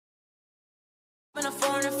I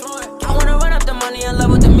wanna run up the money in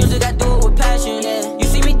love with the music, I do it with passion. Yeah. You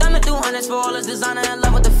see me thumbing through hundreds for all this designer in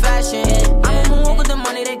love with the fashion. Yeah. I'm gonna walk with the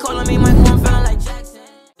money, they calling me Michael, I'm feeling like Jackson.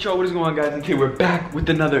 Yo, what is going on, guys? And today we're back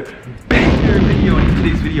with another banger video. In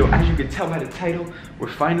today's video, as you can tell by the title, we're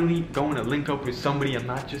finally going to link up with somebody. I'm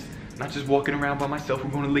not just walking around by myself. We're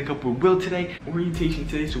going to link up with Will today. Orientation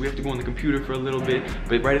today, so we have to go on the computer for a little bit.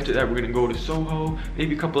 But right after that, we're going to go to SOHO,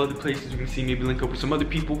 maybe a couple other places we can see, maybe link up with some other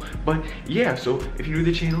people. But yeah, so if you're new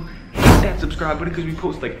to the channel, hit that subscribe button because we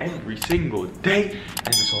post like every single day. And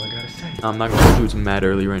that's all I gotta say. I'm not gonna do, it's mad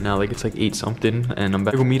early right now. Like it's like 8 something, and I'm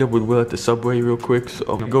about to go meet up with Will at the Subway real quick. So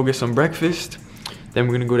I'm gonna go get some breakfast. Then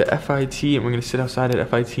we're gonna go to FIT and we're gonna sit outside at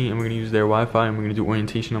FIT and we're gonna use their Wi-Fi and we're gonna do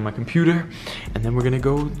orientation on my computer. And then we're gonna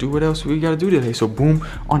go do what else we gotta do today. So boom,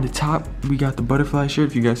 on the top, we got the butterfly shirt.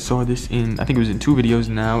 If you guys saw this in, I think it was in 2 videos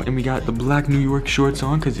now. And we got the black New York shorts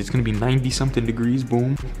on because it's gonna be 90 something degrees,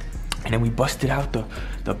 boom. And then we busted out the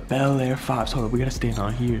Bel Air 5s. Hold on, we gotta stand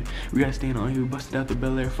on here. We busted out the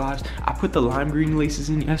Bel Air 5s. I put the lime green laces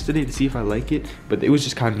in yesterday to see if I like it, but it was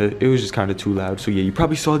just kinda too loud. So yeah, you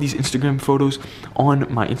probably saw these Instagram photos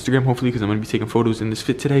on my Instagram, hopefully, because I'm gonna be taking photos in this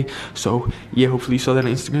fit today. So yeah, hopefully you saw that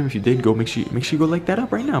on Instagram. If you did, go make sure you go like that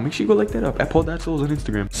up right now. Make sure you go like that up at Paul That Souls on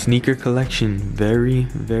Instagram. Sneaker collection very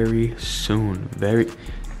soon. Very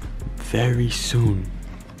soon.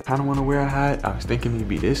 I don't want to wear a hat. I was thinking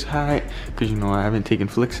maybe this hat, because you know I haven't taken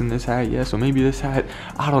flicks in this hat yet, so maybe this hat.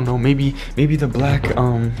 I don't know, maybe the black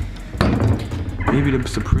maybe the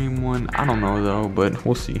Supreme one. I don't know though, but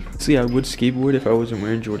we'll see. See, I would skateboard if I wasn't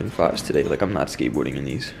wearing Jordan 5s today. Like, I'm not skateboarding in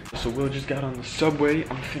these. So Will just got on the Subway.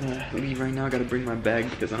 I'm finna leave right now. I gotta bring my bag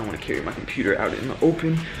because I don't want to carry my computer out in the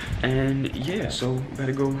open. And yeah, so we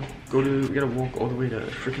gotta we gotta walk all the way to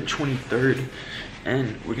freaking 23rd.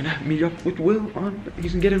 And we're gonna meet up with Will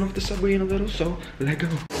he's getting off the Subway in a little, so let's go.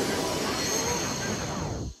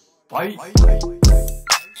 Bye.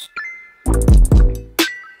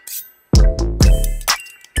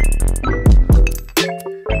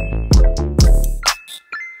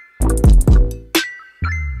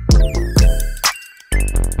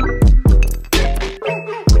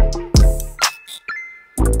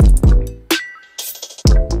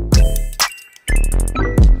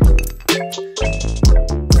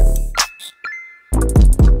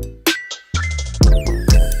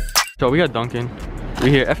 So we got Duncan. We're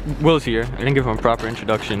here. Will's here. I didn't give him a proper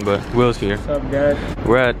introduction, but Will's here. What's up, guys?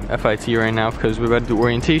 We're at FIT right now because we're about to do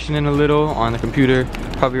orientation in a little on the computer,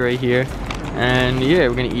 probably right here. And yeah,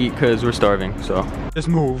 we're gonna eat because we're starving. So let's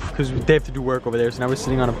move because they have to do work over there. So now we're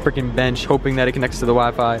sitting on a freaking bench, hoping that it connects to the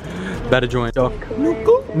Wi-Fi. Better join. So,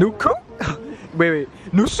 Nuku. Wait,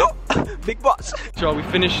 Nusu, big boss. So we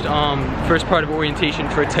finished first part of orientation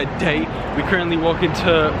for today. We currently walk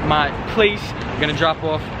into my place. We're gonna drop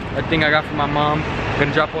off a thing I got from my mom. We're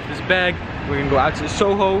gonna drop off this bag. We're gonna go out to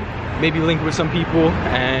SOHO, maybe link with some people,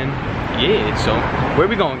 and yeah. So where are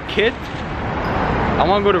we going, Kith? I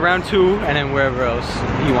want to go to round 2, and then wherever else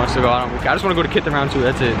he wants to go. I just want to go to Kith in round 2.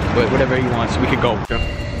 That's it. But whatever he wants, we could go.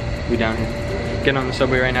 We down here. Getting on the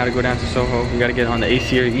Subway right now to go down to SOHO. We gotta get on the A,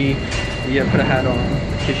 C, or E. Yeah, put a hat on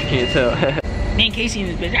in case you can't tell. Me and Casey in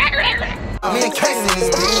this bitch. Me and Casey in this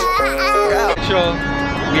bitch. Sure,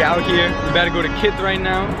 we out here. We better go to Kith right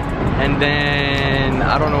now. And then,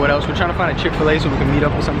 I don't know what else. We're trying to find a Chick-fil-A so we can meet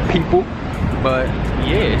up with some people. But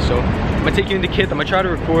yeah, so I'm gonna take you into Kith. I'm gonna try to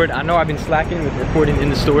record. I know I've been slacking with recording in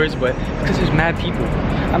the stores, but because there's mad people.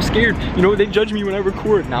 I'm scared. You know, they judge me when I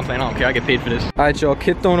record. Nah, I'm playing. I don't care. I get paid for this. All right, y'all.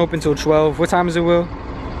 Kith don't open till 12. What time is it, Will?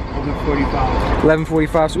 11:45.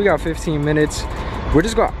 11:45. So we got 15 minutes.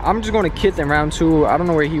 I'm just going to Kith in round 2. I don't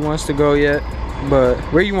know where he wants to go yet, but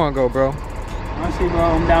where you want to go, bro? Honestly, bro,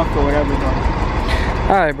 I'm down for whatever, bro.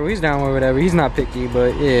 All right, bro. He's down with whatever. He's not picky,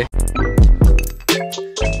 but yeah.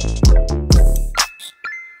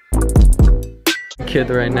 Kith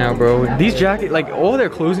right now, bro. These jackets, like all their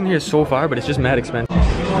clothes in here is so fire, but it's just mad expensive.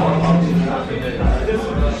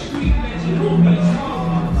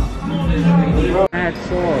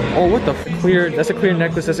 Oh, what the clear? That's a clear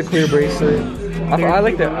necklace. That's a clear bracelet. I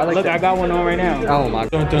like that. I like Look, that. I got one on right now. Oh my.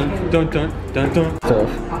 Dun dun dun dun dun dun. Tough.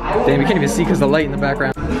 Damn, you can't even see because the light in the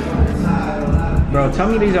background. Bro, tell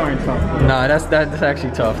me these aren't tough. Nah, that's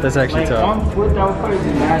actually tough. That's actually tough. On foot, that was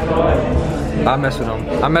crazy, man. I mess with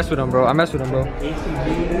them. I mess with them, bro. I mess with them, bro.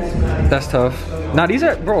 That's tough. Nah, these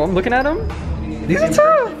are, bro. I'm looking at them. These are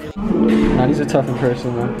tough. Nah, these are tough in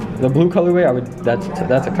person, though. The blue colorway, that's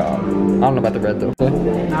a cop. I don't know about the red though. Let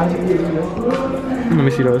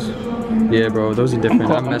me see those. Yeah, bro, those are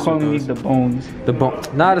different. I'm calling these the bones. The bone.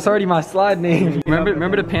 Nah, that's already my slide name.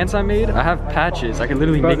 Remember the pants I made? I have patches. I can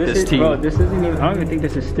literally make this tee. Bro, this isn't even. I don't even think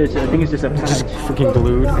this is stitched. I think it's just a patch. Just freaking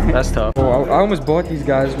glued. That's tough. Oh, I almost bought these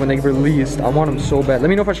guys when they released. I want them so bad. Let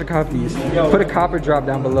me know if I should cop these. Put a copper drop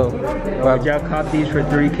down below. Would y'all cop these for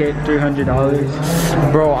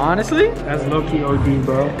 $300? Bro, honestly? That's low-key OD,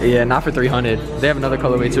 bro. Yeah, not for 300. They have another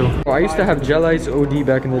colorway too. Oh, I used to have Gelites OD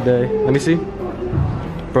back in the day. Let me see.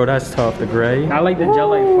 Bro, that's tough. The gray. I like the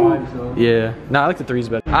Gelite 5s though. Yeah. Nah, I like the 3s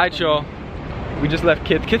better. Alright, y'all. We just left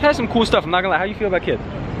Kith. Kith has some cool stuff. I'm not gonna lie. How you feel about Kith?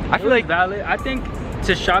 I feel like valid. I think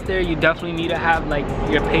to shop there, you definitely need to have like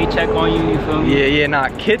your paycheck on you. You feel me? Yeah, nah.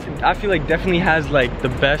 Kith, I feel like definitely has like the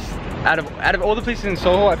best out of all the places in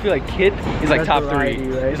Soho. I feel like Kith is like top variety,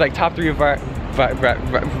 3. Right? It's like top 3 of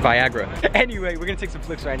Viagra. Anyway, we're gonna take some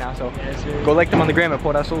flicks right now. So yes, go like them on the gram at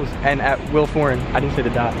Souls and at WillForeign. I didn't say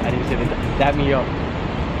the dot. I didn't say the dot. Dab me up.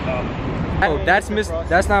 Oh, that's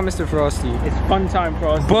not Mr. Frosty. It's Fun Time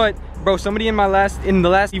Frosty. But bro, somebody in the last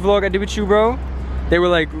vlog I did with you, bro, they were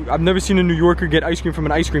like, I've never seen a New Yorker get ice cream from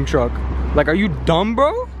an ice cream truck. Like, are you dumb,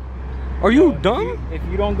 bro? Are you dumb? If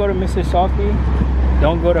you don't go to Mr. Softy,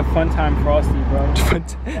 don't go to Fun Time Frosty, bro.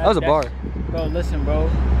 That was a bar. Bro, listen, bro.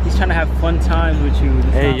 He's trying to have fun times with you.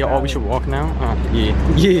 Hey, yo, we should walk now? Yeah.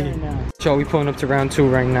 So we pulling up to round 2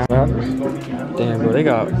 right now. Damn, bro, they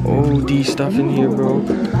got OD stuff in here, bro. I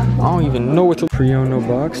don't even know what to. Pre-owned no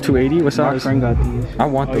box, 280. What size? My friend got these. I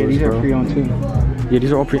want those, these bro. These are pre-owned too. Yeah,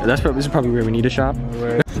 these are all pre. This is probably where we need to shop.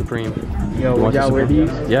 Right. Supreme. Yo, would y'all wear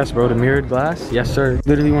these? Yes, bro. The mirrored glass. Yes, sir.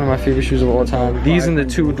 Literally one of my favorite shoes of all time. These and the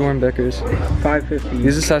 2 Dornbeckers. $5.50.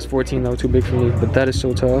 These are size 14 though, too big for me. But that is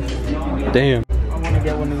so tough. Damn. I want to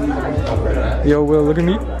get one of these. Yo, Will, look at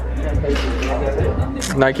me.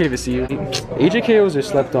 No, I can't even see you. AJKOs are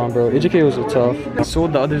slept on, bro. AJKOs are tough. I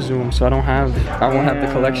sold the other Zoom, so I won't have the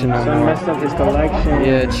collection no more. Messed up his collection.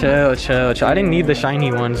 Yeah, chill. I didn't need the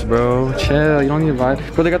shiny ones, bro. Chill, you don't need to buy.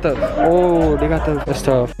 Bro, they got the, that's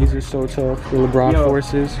tough. These are so tough. The LeBron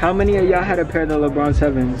Forces. How many of y'all had a pair of the LeBron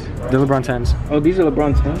 7s? The LeBron 10s. Oh, these are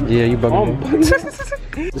LeBron 10s? Yeah, you bugging me.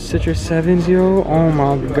 The Citrus 7s, yo. Oh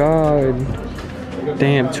my god.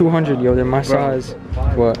 Damn, 200, yo. They're my size.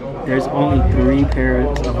 What? There's only 3 pairs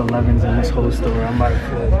of 11s in this whole store. I'm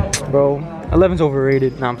about to bro, 11's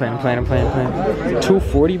overrated. Nah, I'm playing.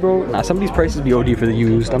 240, bro. Nah, some of these prices be OD for the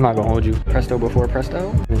used. I'm not gonna hold you. Presto before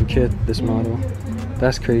Presto. And Kith, this model.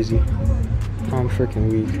 That's crazy. I'm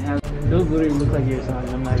freaking weak. Those literally look like your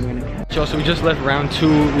size. I'm not even gonna catch. Yo, so we just left round 2.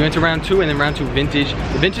 We went to round 2 and then round 2 vintage.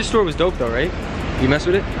 The vintage store was dope though, right? You mess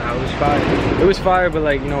with it? Nah, it was fire. It was fire, but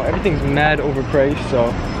like, you know, everything's mad overpriced,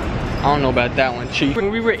 so I don't know about that one. Cheap.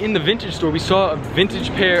 When we were in the vintage store, we saw a vintage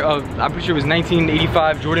pair of, I'm pretty sure it was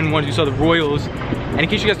 1985 Jordan 1s. We saw the Royals. And in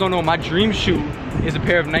case you guys don't know, my dream shoe is a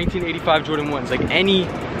pair of 1985 Jordan 1s. Like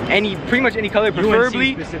pretty much any color,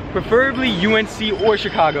 preferably UNC or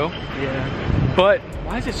Chicago. Yeah. But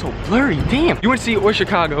why is it so blurry? Damn. UNC or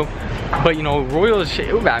Chicago. But you know, Royals shit,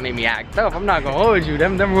 it about made me act up. I'm not gonna hold you.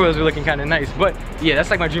 Them Royals are looking kind of nice. But yeah, that's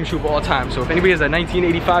like my dream shoe of all time. So if anybody has a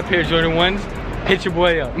 1985 pair of Jordan 1s, hit your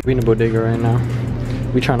boy up. We in the bodega right now.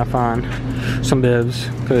 We trying to find some bevs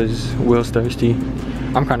because Will's thirsty.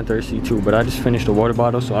 I'm kind of thirsty too, but I just finished a water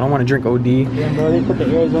bottle, so I don't want to drink OD. Damn, bro, they put the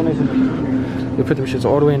Arizonas in the freezer. They put them shits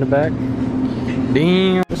all the way in the back.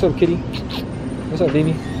 Damn. What's up, kitty? What's up,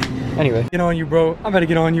 baby? Anyway, get on you, bro. I'm about to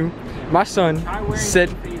get on you. My son said,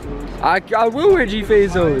 I will wear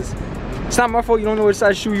G-Fazos. It's not my fault you don't know what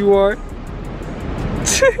size shoe you are.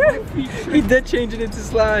 He did change it into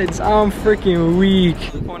slides. I'm freaking weak.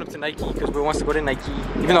 We're going up to Nike because we wants to go to Nike.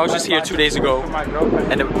 Even though I was just here 2 days ago.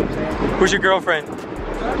 And who's your girlfriend?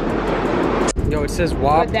 Yo, it says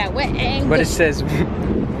WAP, but it says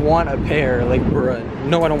want a pair. Like, bruh,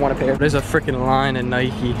 no, I don't want a pair. There's a freaking line at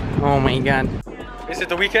Nike. Oh my god. Is it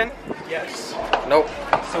the weekend? Yes. Nope.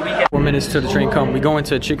 So we get 4 minutes till the train come. We going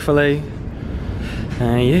to Chick-fil-A.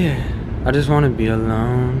 Yeah, I just want to be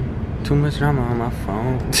alone. Too much drama on my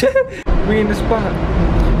phone. We in the spot.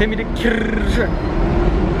 Hit me the krrr.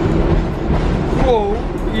 Whoa,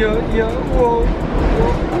 yeah, whoa,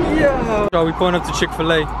 yeah. So we pulling up to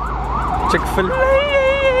Chick-fil-A. Chick-fil-A.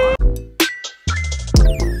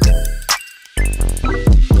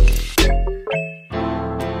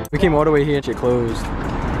 We came all the way here and shit closed.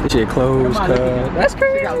 This shit closed, cuz. That's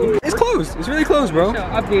crazy. It's closed. It's really closed, bro.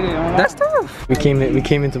 That's tough. We came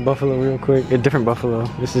into Buffalo real quick. A different Buffalo.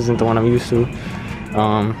 This isn't the one I'm used to.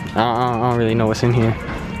 I don't really know what's in here.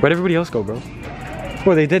 Where'd everybody else go, bro?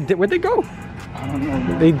 Well, they did. Where'd they go? I don't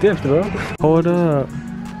know. They dipped, bro. Hold up.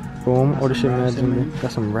 Boom. All the shit mad in there.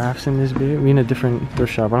 Got some rafts in this bit. We in a different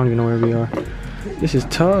thrift shop. I don't even know where we are. This is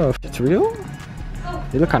tough. It's real?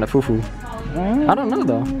 They look kind of foo-foo. I don't know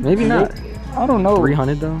though. Maybe not. I don't know.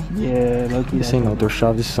 300 though? Yeah, lucky. This ain't no thrift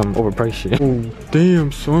shop. This is some overpriced shit. Oh,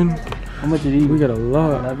 damn, son. How much did he? We got a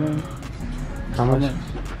lot. 11? How much?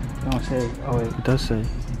 Don't say. Oh wait. It does say.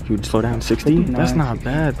 You would slow down 60? 59. That's not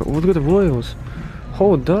bad. But look at the Royals.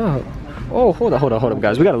 Hold up. Oh, hold up,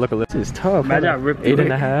 guys. We gotta look a little. This is tough. Imagine I ripped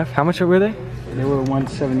 8.5. How much were they? They were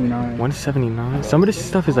 179. 179. Some of this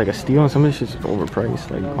stuff is like a steal, and some of this shit's overpriced,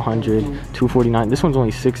 like 100, 249. This one's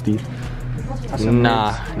only 60.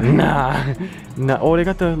 Nah. Oh, they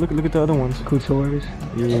got the look at the other ones. Coutures.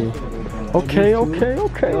 Yeah. Okay. Oh,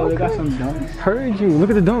 they got some dunks. Heard you. Look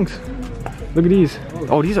at the dunks. Look at these.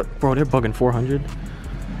 Oh, these are, bro. They're bugging 400.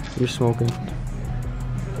 You're smoking.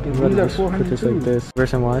 These are 400 just too. like this.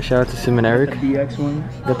 Verse NY. Shout out to Sim and Eric. The BX one.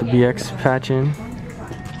 Got the BX patch in.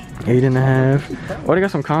 8.5. Oh, they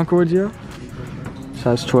got some Concords, yo.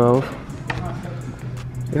 Size 12.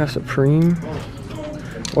 They got Supreme.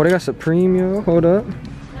 Oh, they got Supreme, yo. Hold up.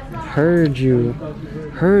 Heard you.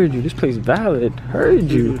 This place valid. Heard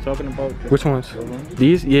you. Talking about Which ones?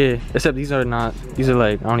 These? Yeah. Except these are not. These are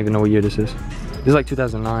like, I don't even know what year this is. This is like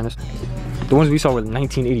 2009. The ones we saw were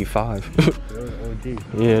 1985.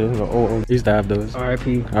 Yeah, these are old. I used to have those.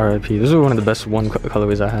 RIP. Those are one of the best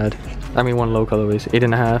colorways I had. I mean, one low colorways.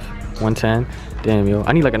 8.5, 110. Damn, yo.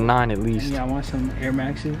 I need like a 9 at least. Yeah, I want some Air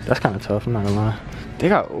Maxes. That's kind of tough, I'm not gonna lie. They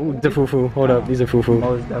got, oh, these are foo-foo. Hold up, these are foo-foo.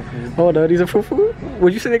 Most definitely. Hold up, these are foo-foo.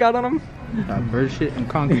 What'd you say they got on them? Bird shit and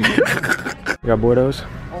concrete. They got Bordeaux.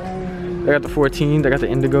 They got the 14, they got the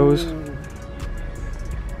Indigos.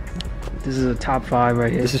 This is a top 5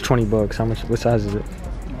 right here. This is 20 bucks. How much, what size is it?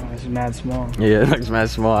 It's mad small. Yeah, it looks mad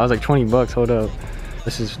small. I was like 20 bucks, hold up.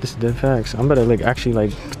 This is dead facts. I'm better like actually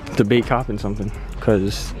like debate copping something.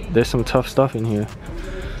 Cause there's some tough stuff in here.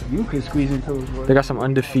 You could squeeze into it. They got some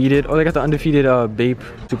undefeated. Oh, they got the undefeated Bape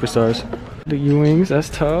Superstars. The Ewings, that's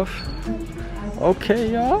tough.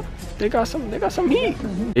 Okay, y'all. They got some heat.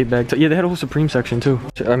 8-bag. Yeah, they had a whole Supreme section too.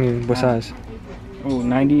 I mean, what size? Oh,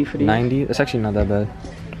 90 for these? 90? That's actually not that bad.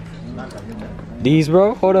 These,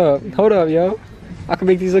 bro? Hold up, yo. I can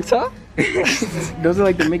make these look tough. Those are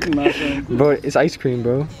like the Mickey Mouse ones. Bro, it's ice cream,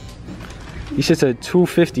 bro. These shits are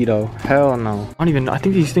 250 though. Hell no. I don't even know. I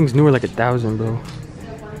think these things new are like 1,000, bro.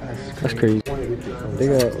 That's crazy. They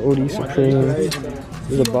got OD Supreme.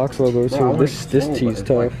 There's a box logo too. This tee is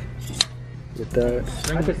tough. Get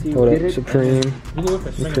that. Hold up, Supreme.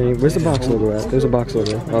 Where's the box logo at? There's a box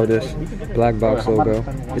logo. Oh, this black box logo.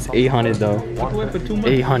 It's 800 though.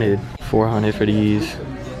 800. 400 for these.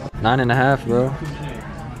 9.5, bro.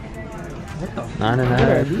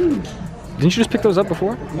 9.5. Didn't you just pick those up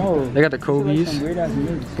before? No. They got the Kobe's.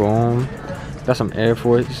 Boom. Got some Air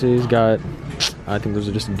Forces. Got, I think those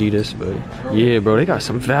are just Adidas, but yeah, bro, they got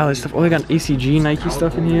some valid stuff. Oh, they got ACG Nike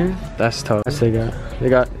stuff in here. That's tough. That's they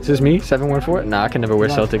got. Is this me? 714? Nah, I can never wear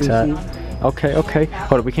Celtics hat. Okay.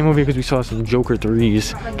 Hold up, we came over here because we saw some Joker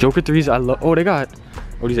 3s. Joker 3s, I love. Oh, they got.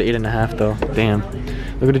 Oh, these are 8.5 though. Damn.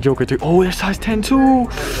 Look at the Joker 3. Oh, they're size 10 too.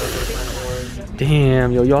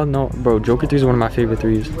 Damn, yo, y'all know, bro. Joker 3s are one of my favorite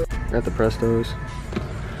 3s. Got the Prestos.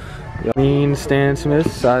 Mean Stan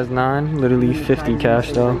Smith, size 9, literally 50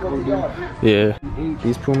 cash though. Yeah,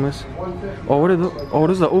 these Pumas. Oh, what are the? Oh,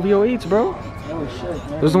 those are the OVO 8s, bro.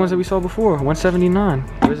 Those are the ones that we saw before. 179.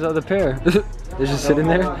 Where's the other pair? They're just sitting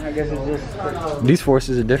there. I guess it's just. These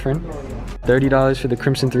forces are different. $30 for the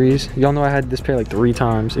Crimson 3s. Y'all know I had this pair like 3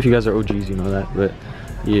 times. If you guys are OGs, you know that. But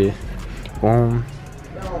yeah, boom.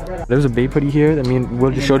 There was a Bape hoodie here that me and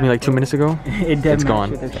Will just showed me like 2 minutes ago. It's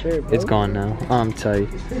gone. It's gone now. I'm tight.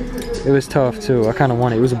 It was tough too. I kind of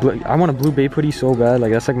want it. It was a blue. I want a blue Bape hoodie so bad.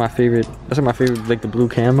 Like that's like my favorite. That's like my favorite. Like the blue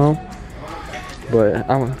camo. But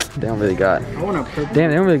they don't really got. Damn,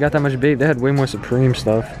 they don't really got that much Bape. They had way more Supreme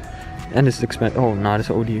stuff. And it's expensive. Oh nah, it's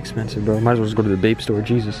OD expensive, bro. Might as well just go to the Bape store.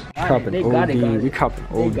 Jesus. Copping OD. We copping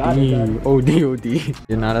OD. OD.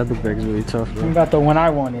 Yeah, nah, that book bag is really tough, bro. You got the one I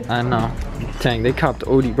wanted. I know. Dang, they copped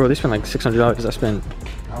OD, bro. They spent like $600.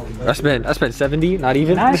 I spent 70, not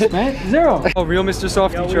even. I spent 0. Oh, real Mr.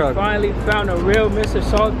 Softy truck. We finally found a real Mr.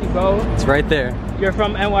 Salty, bro. It's right there. You're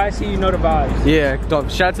from NYC, you know the vibes. Yeah,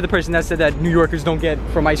 shout out to the person that said that New Yorkers don't get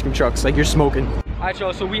from ice cream trucks. Like you're smoking. Alright,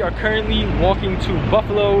 y'all. So we are currently walking to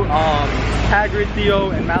Buffalo. Hagrid,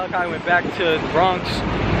 Theo, and Malachi went back to the Bronx.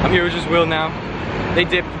 I'm here with just Will now. They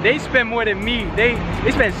dipped. They spent more than me. They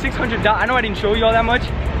spent $600. I know I didn't show you all that much.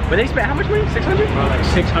 But they spent how much money? 600? Like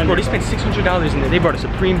 600. Bro, they spent $600 in there. They brought a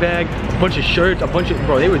Supreme bag, a bunch of shirts,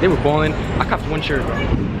 bro, they were balling. I copped one shirt,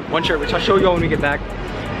 which I'll show y'all when we get back.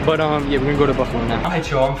 But yeah, we're gonna go to Buffalo now.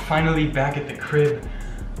 Alright, y'all, I'm finally back at the crib.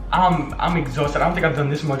 I'm exhausted. I don't think I've done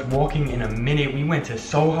this much walking in a minute. We went to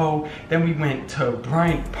SOHO, then we went to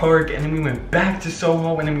Bryant Park, and then we went back to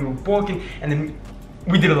SOHO, and then we were walking, and then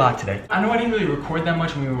we did a lot today. I know I didn't really record that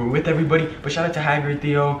much when we were with everybody, but shout out to Hagrid,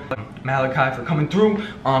 Theo, Malachi for coming through.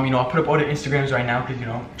 You know, I'll put up all their Instagrams right now because, you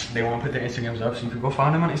know, they want to put their Instagrams up, so you can go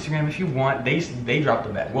follow them on Instagram if you want. They dropped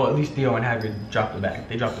the bag. Well, at least Theo and Hagrid dropped the bag.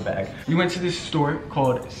 They dropped the bag. We went to this store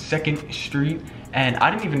called 2nd Street, and I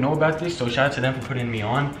didn't even know about this, so shout out to them for putting me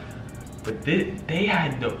on. But they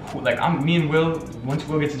had the, like, me and Will, once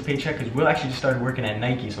Will gets his paycheck, because Will actually just started working at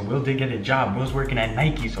Nike, so Will did get a job. Will's working at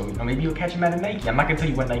Nike, so, you know, maybe you'll catch him at a Nike. I'm not gonna tell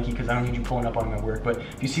you what Nike, because I don't need you pulling up on him at work, but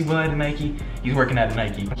if you see Will at a Nike, he's working at a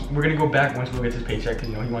Nike. We're gonna go back once Will gets his paycheck, because,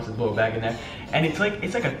 you know, he wants to blow a bag in there. And it's like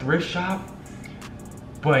a thrift shop,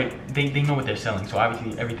 but they know what they're selling, so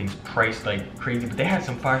obviously everything's priced like crazy. But they had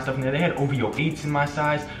some fire stuff in there. They had OVO 8s in my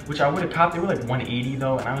size, which I would have copped. They were like 180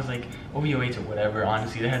 though, and I was like, OVO 8s or whatever,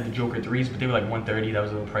 honestly. They had the Joker 3s, but they were like 130. That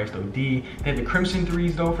was a little priced OD. They had the Crimson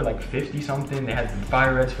 3s though for like 50 something. They had the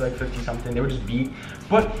Fire Reds for like 50 something. They were just beat.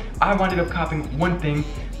 But I wound up copping one thing.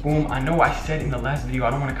 Boom. I know I said in the last video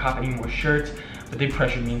I don't want to cop any more shirts, but they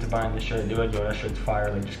pressured me into buying the shirt. They were like, yo, that shirt's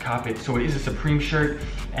fire, like just cop it. So it is a Supreme shirt,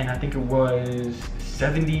 and I think it was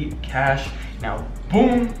 70 cash. Now,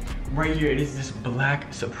 boom, right here, it is this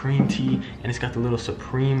black Supreme tee, and it's got the little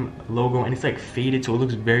Supreme logo, and it's like faded, so it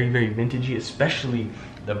looks very, very vintagey, especially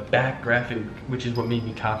the back graphic, which is what made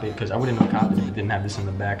me cop it, because I wouldn't have copped it if it didn't have this on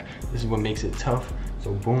the back. This is what makes it tough.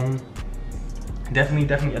 So boom,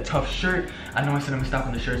 definitely a tough shirt. I know I said I'm gonna stop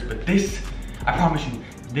on the shirts, but this, I promise you,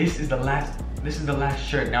 this is the last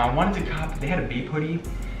shirt. Now I wanted to cop, they had a Bape hoodie,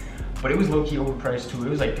 but it was low-key overpriced too. It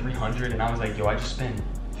was like 300, and I was like, yo, I just spent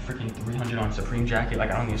freaking 300 on a Supreme jacket. Like,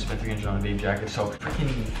 I don't need to spend 300 on a Bape jacket. So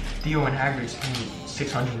freaking Theo and Hagrid spent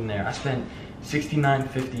 600 in there. I spent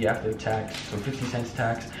 $69.50 after tax, so 50 cents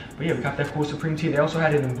tax. But yeah, we got that cool Supreme tee. They also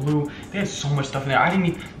had it in blue. They had so much stuff in there. I didn't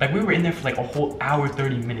even, like, we were in there for like a whole hour,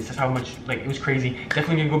 30 minutes. That's how much, like, it was crazy.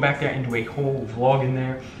 Definitely gonna go back there and do a whole vlog in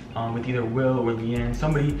there with either Will or Leanne,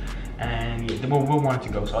 somebody. And yeah, well, Will wanted to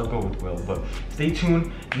go, so I'll go with Will. But stay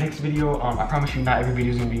tuned. Next video, I promise you, not every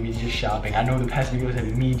video is gonna be me just shopping. I know the past videos have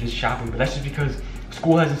been me just shopping, but that's just because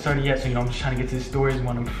school hasn't started yet. So, you know, I'm just trying to get to the stores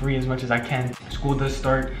when I'm free as much as I can. School does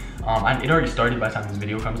start. It already started by the time this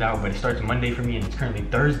video comes out, but it starts Monday for me, and it's currently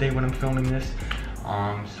Thursday when I'm filming this.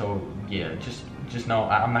 So yeah, just know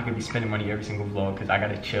I'm not gonna be spending money every single vlog, because I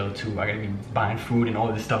gotta chill too. I gotta be buying food and all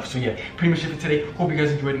of this stuff. So yeah, pretty much it for today. Hope you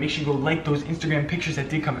guys enjoyed. Make sure you go like those Instagram pictures that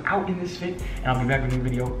did come out in this fit, and I'll be back with a new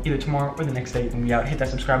video either tomorrow or the next day when we out. Hit that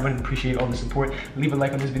subscribe button. Appreciate all the support. Leave a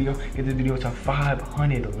like on this video. Get this video to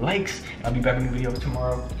 500 likes. I'll be back with a new video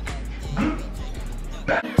tomorrow.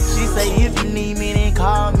 She say if you need me, then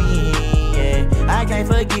call me. Yeah, I can't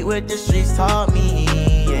forget what the streets taught me.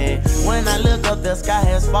 Yeah, when I look up, the sky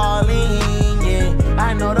has fallen. Yeah,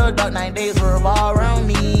 I know the dark night days were all around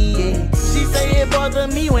me. Yeah, she say it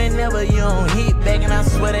bothers me whenever you don't hit back, and I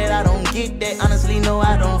swear that I don't get that. Honestly, no,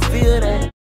 I don't feel that.